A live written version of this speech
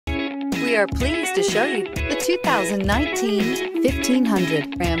We are pleased to show you the 2019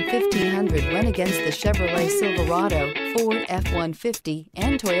 1500. Ram 1500 went against the Chevrolet Silverado, Ford F-150,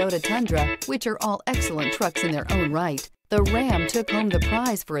 and Toyota Tundra, which are all excellent trucks in their own right. The Ram took home the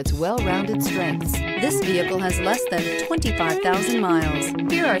prize for its well-rounded strengths. This vehicle has less than 25,000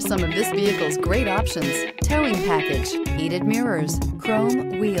 miles. Here are some of this vehicle's great options: towing package, heated mirrors,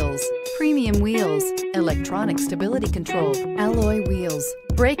 chrome wheels, premium wheels, electronic stability control, alloy wheels,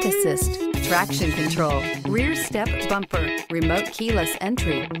 brake assist, traction control, rear step bumper, remote keyless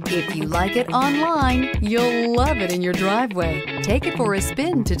entry. If you like it online, you'll love it in your driveway. Take it for a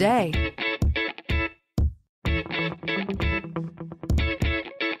spin today.